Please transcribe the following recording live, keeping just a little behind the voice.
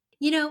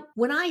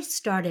When I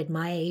started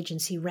my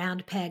agency,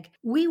 Roundpeg,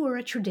 we were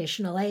a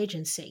traditional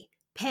agency.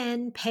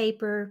 Pen,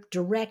 paper,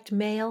 direct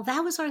mail,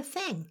 that was our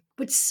thing.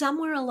 But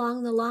somewhere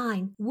along the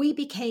line, we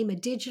became a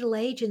digital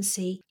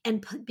agency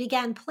and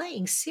began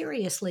playing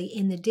seriously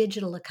in the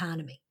digital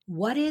economy.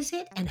 What is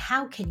it and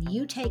how can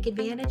you take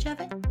advantage of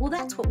it? Well,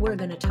 that's what we're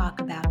going to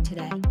talk about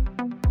today.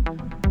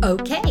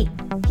 Okay,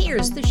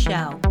 here's the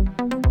show.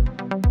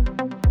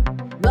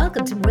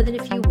 Welcome to More Than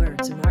a Few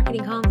Words, a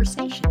marketing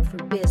conversation for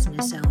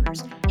business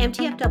owners.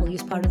 MTFW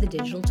is part of the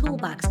Digital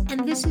Toolbox,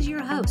 and this is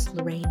your host,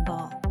 Lorraine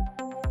Ball.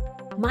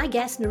 My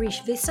guest,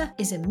 Naresh Vissa,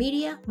 is a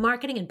media,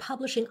 marketing, and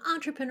publishing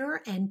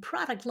entrepreneur and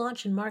product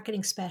launch and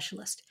marketing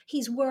specialist.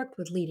 He's worked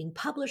with leading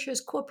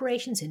publishers,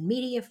 corporations, and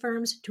media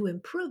firms to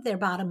improve their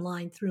bottom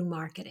line through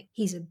marketing.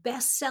 He's a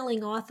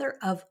best-selling author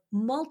of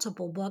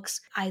multiple books.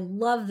 I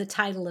love the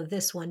title of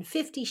this one,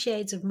 50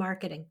 Shades of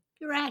Marketing.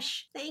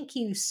 Naresh, thank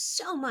you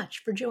so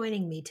much for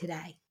joining me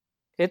today.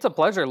 It's a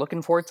pleasure.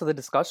 Looking forward to the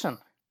discussion.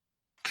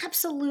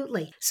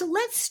 Absolutely. So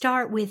let's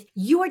start with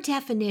your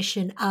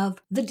definition of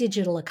the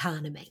digital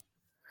economy.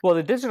 Well,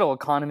 the digital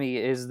economy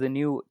is the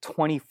new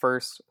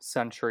 21st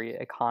century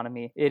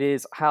economy. It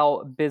is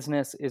how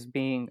business is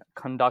being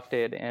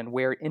conducted and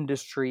where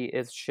industry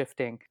is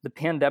shifting. The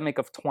pandemic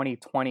of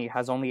 2020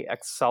 has only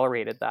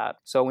accelerated that.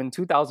 So in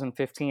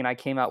 2015, I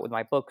came out with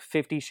my book,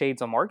 50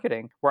 Shades of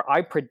Marketing, where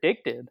I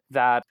predicted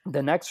that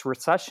the next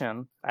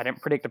recession, I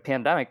didn't predict a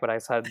pandemic, but I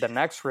said the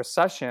next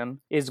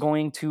recession is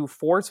going to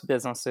force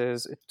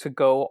businesses to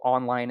go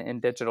online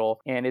and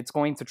digital, and it's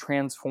going to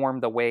transform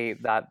the way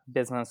that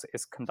business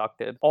is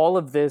conducted. All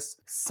of this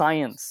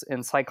science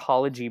and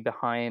psychology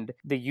behind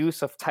the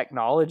use of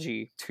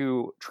technology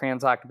to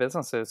transact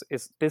businesses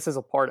is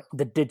a part of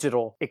the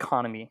digital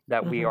economy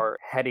that we are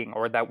heading,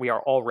 or that we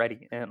are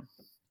already in.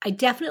 I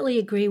definitely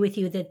agree with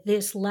you that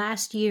this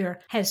last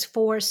year has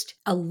forced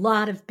a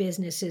lot of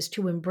businesses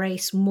to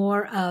embrace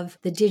more of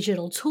the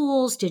digital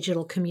tools,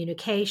 digital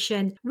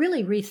communication,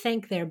 really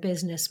rethink their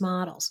business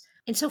models.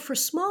 And so for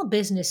small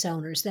business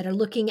owners that are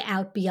looking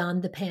out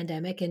beyond the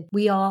pandemic, and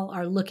we all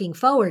are looking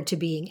forward to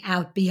being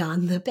out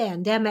beyond the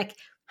pandemic,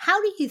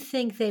 how do you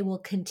think they will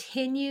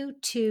continue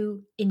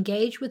to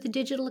engage with the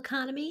digital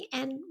economy,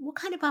 and what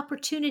kind of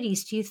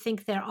opportunities do you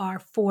think there are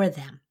for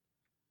them?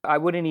 I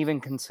wouldn't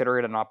even consider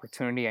it an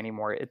opportunity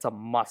anymore. It's a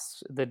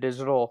must. The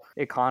digital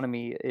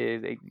economy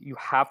you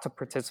have to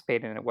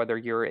participate in it, whether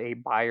you're a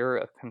buyer,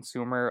 a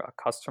consumer, a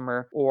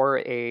customer, or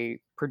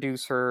a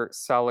producer,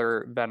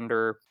 seller,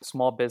 vendor,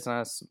 small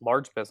business,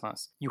 large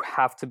business. You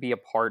have to be a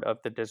part of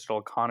the digital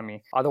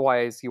economy.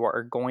 Otherwise, you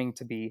are going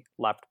to be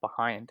left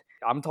behind.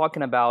 I'm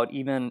talking about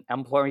even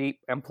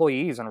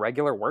employees and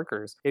regular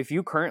workers. If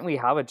you currently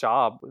have a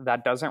job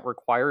that doesn't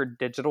require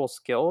digital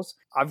skills,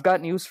 I've got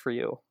news for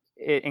you.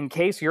 In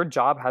case your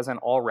job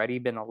hasn't already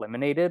been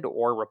eliminated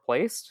or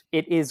replaced,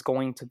 it is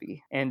going to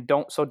be. And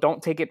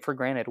don't take it for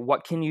granted.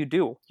 What can you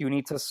do? You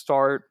need to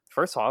start.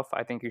 First off,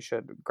 I think you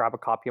should grab a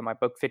copy of my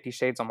book, 50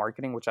 Shades of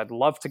Marketing, which I'd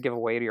love to give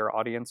away to your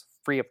audience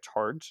free of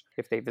charge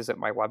if they visit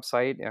my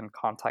website and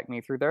contact me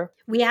through there.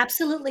 We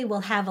absolutely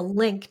will have a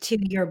link to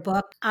your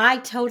book. I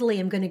totally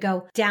am going to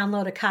go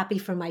download a copy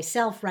for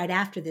myself right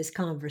after this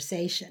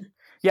conversation.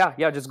 Yeah,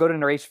 just go to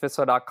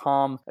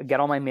nareshvissa.com,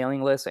 get on my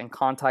mailing list, and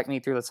contact me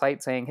through the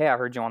site saying, hey, I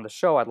heard you on the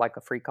show. I'd like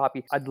a free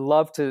copy. I'd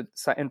love to.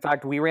 In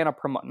fact, we ran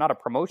not a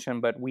promotion,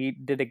 but we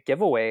did a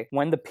giveaway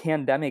when the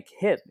pandemic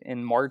hit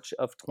in March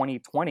of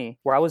 2020,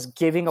 where I was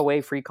giving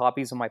away free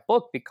copies of my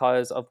book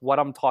because of what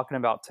I'm talking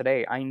about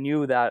today. I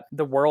knew that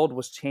the world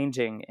was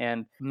changing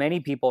and many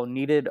people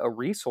needed a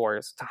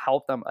resource to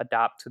help them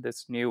adapt to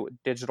this new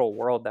digital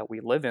world that we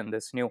live in,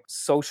 this new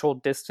social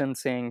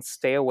distancing,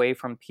 stay away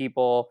from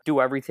people, do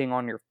everything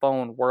on your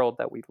phone world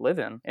that we live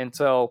in. And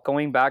so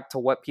going back to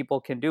what people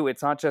can do,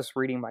 it's not just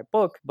reading my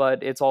book,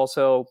 but it's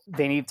also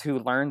they need to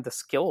learn the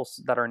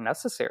skills that are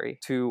necessary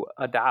to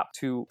adapt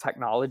to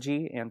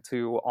technology and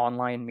to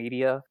online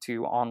media,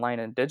 to online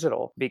and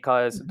digital,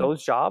 because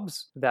those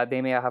jobs that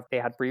they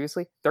had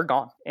previously, they're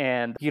gone.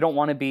 And you don't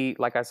want to be,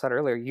 like I said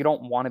earlier, you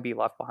don't want to be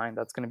left behind.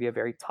 That's going to be a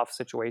very tough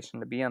situation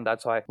to be in.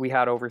 That's why we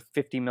had over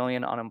 50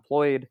 million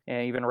unemployed.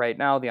 And even right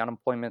now, the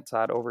unemployment's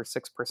at over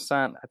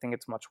 6%. I think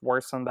it's much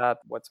worse than that,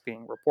 what's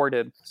being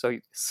reported. So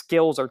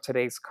skills are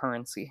today's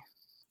currency.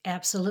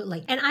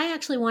 Absolutely. And I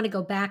actually want to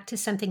go back to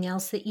something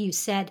else that you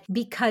said,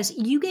 because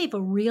you gave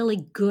a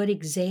really good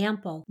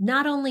example,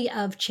 not only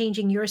of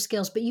changing your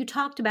skills, but you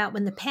talked about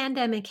when the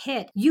pandemic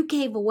hit, you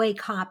gave away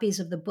copies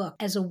of the book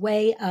as a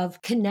way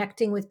of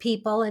connecting with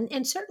people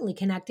and certainly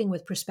connecting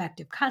with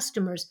prospective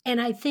customers.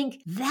 And I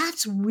think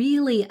that's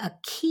really a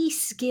key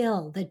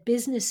skill that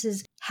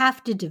businesses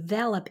have to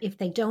develop if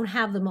they don't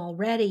have them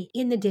already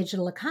in the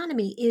digital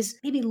economy, is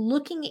maybe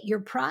looking at your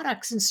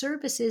products and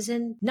services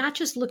and not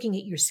just looking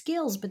at your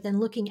skills, but then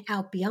looking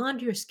out beyond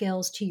your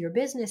skills to your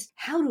business.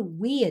 How do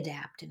we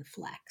adapt and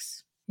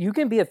flex? you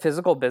can be a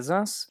physical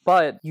business,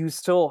 but you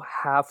still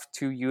have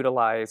to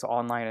utilize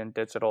online and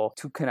digital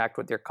to connect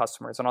with your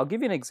customers. And I'll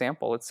give you an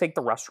example. Let's take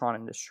the restaurant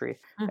industry,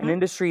 an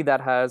industry that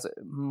has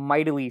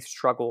mightily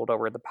struggled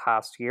over the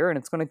past year, and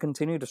it's going to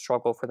continue to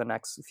struggle for the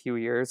next few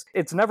years.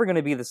 It's never going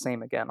to be the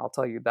same again, I'll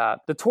tell you that.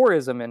 The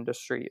tourism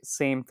industry,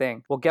 same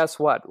thing. Well, guess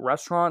what?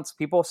 Restaurants,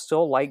 people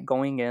still like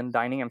going in,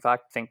 dining. In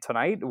fact, I think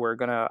tonight we're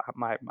going to,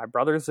 my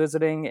brother's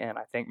visiting, and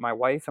I think my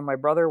wife and my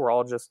brother, we're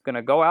all just going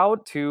to go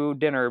out to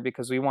dinner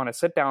because we want to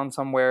sit down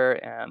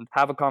somewhere and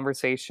have a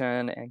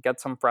conversation and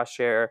get some fresh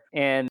air.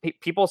 And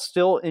people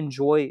still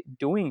enjoy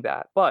doing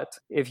that. But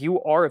if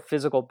you are a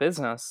physical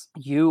business,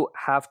 you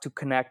have to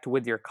connect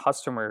with your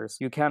customers.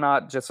 You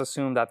cannot just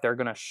assume that they're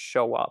going to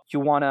show up. You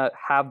want to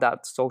have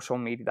that social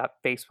media, that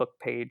Facebook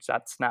page,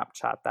 that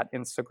Snapchat, that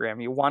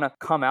Instagram. You want to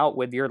come out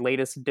with your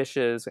latest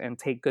dishes and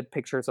take good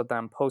pictures of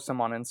them, post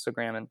them on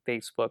Instagram and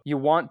Facebook. You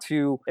want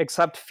to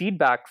accept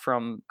feedback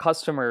from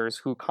customers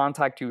who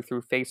contact you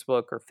through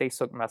Facebook or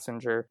Facebook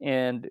Messenger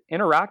and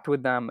interact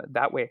with them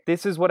that way.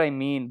 This is what I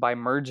mean by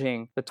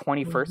merging the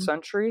 21st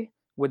century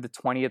with the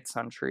 20th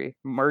century,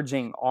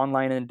 merging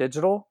online and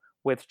digital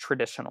with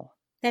traditional.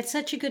 That's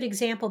such a good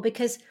example,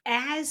 because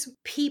as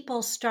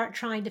people start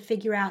trying to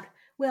figure out,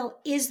 well,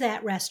 is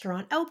that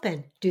restaurant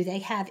open? Do they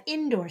have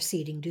indoor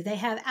seating? Do they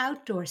have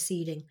outdoor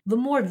seating? The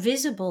more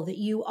visible that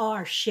you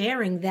are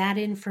sharing that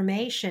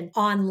information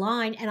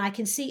online, and I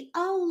can see,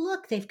 oh,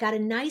 look, they've got a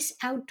nice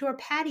outdoor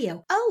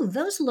patio. Oh,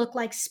 those look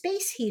like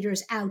space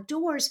heaters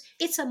outdoors.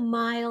 It's a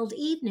mild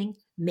evening.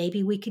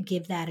 Maybe we could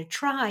give that a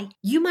try.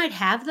 You might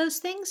have those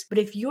things, but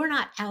if you're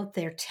not out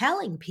there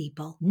telling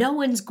people, no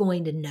one's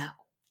going to know.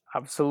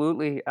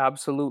 Absolutely.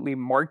 Absolutely.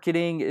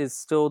 Marketing is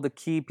still the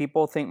key.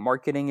 People think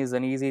marketing is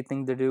an easy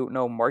thing to do.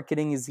 No,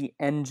 marketing is the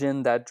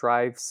engine that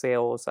drives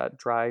sales, that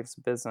drives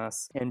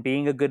business. And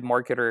being a good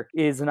marketer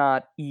is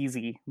not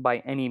easy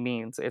by any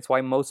means. It's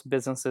why most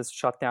businesses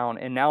shut down.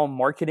 And now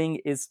marketing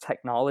is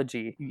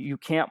technology. You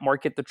can't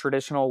market the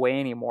traditional way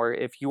anymore.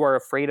 If you are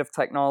afraid of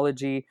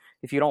technology,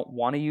 if you don't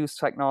want to use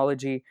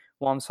technology,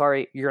 well, I'm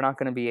sorry, you're not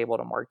going to be able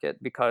to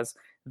market, because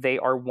they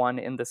are one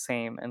and the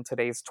same in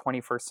today's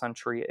 21st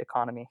century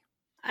economy.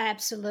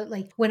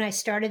 Absolutely. When I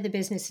started the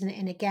business,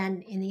 and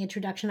again, in the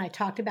introduction, I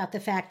talked about the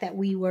fact that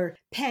we were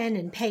pen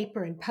and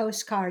paper and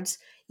postcards.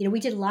 We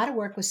did a lot of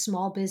work with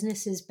small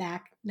businesses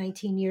back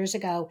 19 years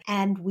ago,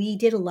 and we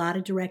did a lot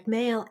of direct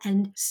mail.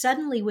 And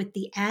suddenly, with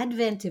the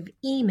advent of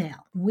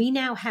email, we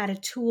now had a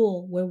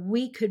tool where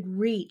we could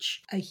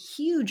reach a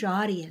huge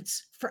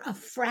audience for a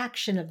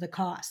fraction of the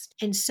cost.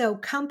 And so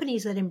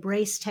companies that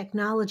embrace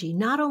technology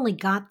not only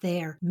got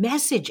their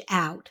message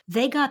out,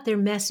 they got their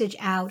message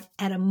out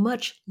at a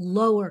much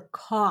lower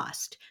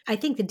cost. I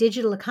think the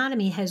digital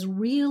economy has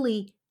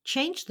really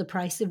changed the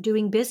price of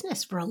doing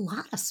business for a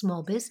lot of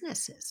small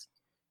businesses.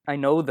 I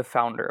know the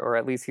founder, or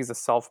at least he's a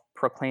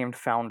self-proclaimed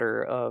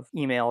founder of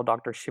email,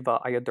 Dr. Shiva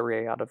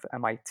Ayyadurai out of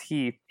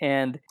MIT.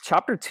 And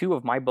chapter 2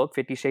 of my book,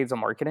 50 Shades of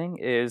Marketing,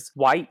 is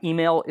why the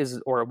email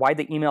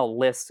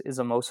list is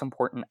the most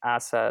important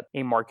asset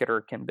a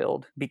marketer can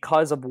build,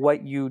 because of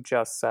what you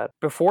just said.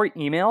 Before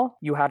email,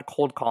 you had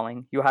cold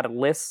calling. You had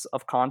lists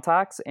of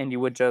contacts, and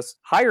you would just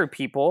hire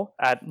people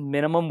at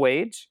minimum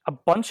wage, a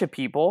bunch of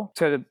people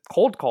to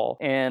cold call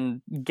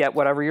and get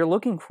whatever you're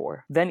looking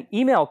for. Then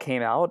email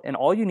came out, and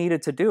all you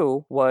needed to do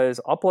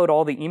was upload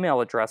all the email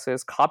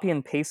addresses, copy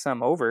and paste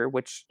them over,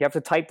 which you have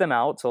to type them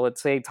out. So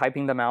let's say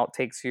typing them out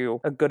takes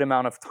you a good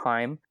amount of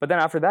time. But then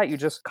after that, you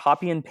just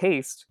copy and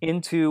paste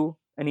into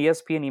an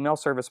ESP, an email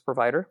service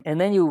provider,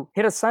 and then you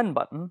hit a send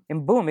button,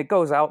 and boom, it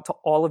goes out to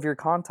all of your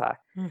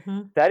contacts.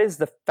 That is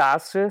the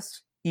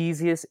fastest,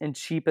 easiest, and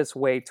cheapest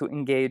way to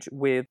engage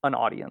with an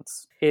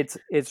audience. It's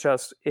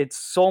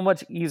so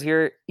much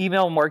easier.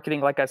 Email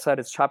marketing, like I said,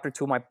 is chapter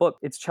 2 of my book.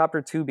 It's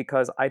chapter 2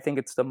 because I think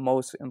it's the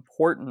most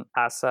important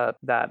asset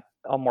that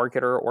a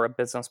marketer or a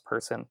business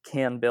person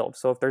can build.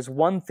 So if there's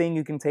one thing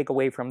you can take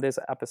away from this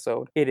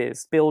episode, it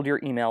is build your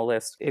email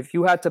list. If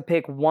you had to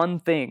pick one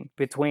thing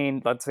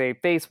between, let's say,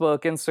 Facebook,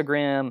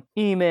 Instagram,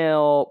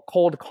 email,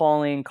 cold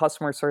calling,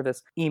 customer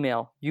service,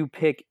 email, you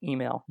pick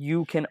email.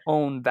 You can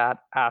own that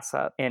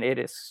asset, and it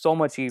is so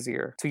much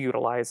easier to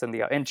utilize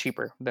and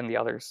cheaper than the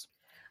others.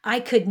 I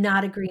could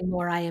not agree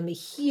more. I am a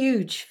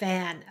huge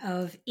fan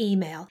of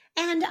email.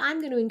 And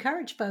I'm going to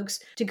encourage folks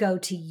to go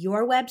to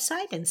your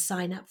website and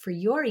sign up for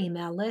your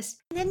email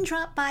list, and then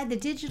drop by the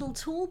Digital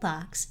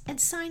Toolbox and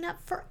sign up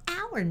for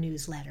our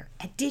newsletter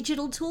at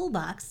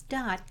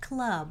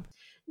digitaltoolbox.club.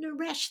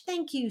 Naresh,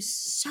 thank you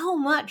so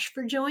much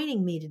for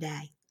joining me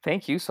today.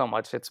 Thank you so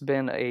much. It's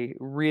been a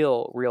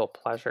real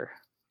pleasure.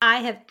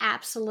 I have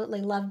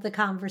absolutely loved the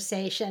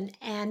conversation,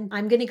 and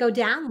I'm going to go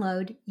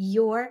download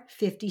your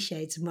 50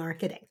 Shades of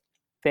Marketing.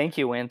 Thank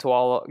you. And to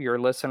all your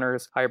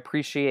listeners, I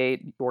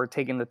appreciate your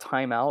taking the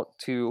time out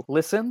to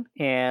listen.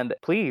 And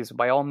please,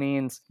 by all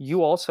means,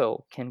 you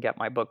also can get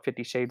my book,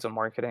 50 Shades of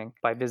Marketing,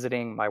 by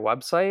visiting my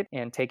website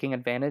and taking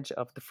advantage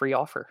of the free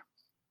offer.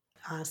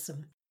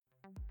 Awesome.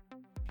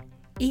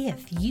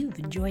 If you've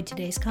enjoyed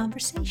today's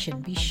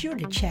conversation, be sure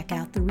to check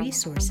out the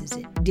resources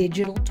at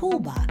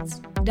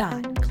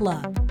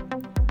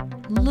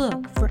digitaltoolbox.club.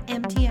 Look for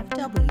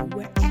MTFW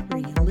wherever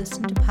you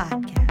listen to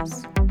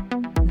podcasts.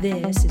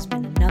 This has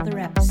been another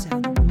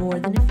episode of More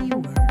Than a Few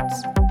Words.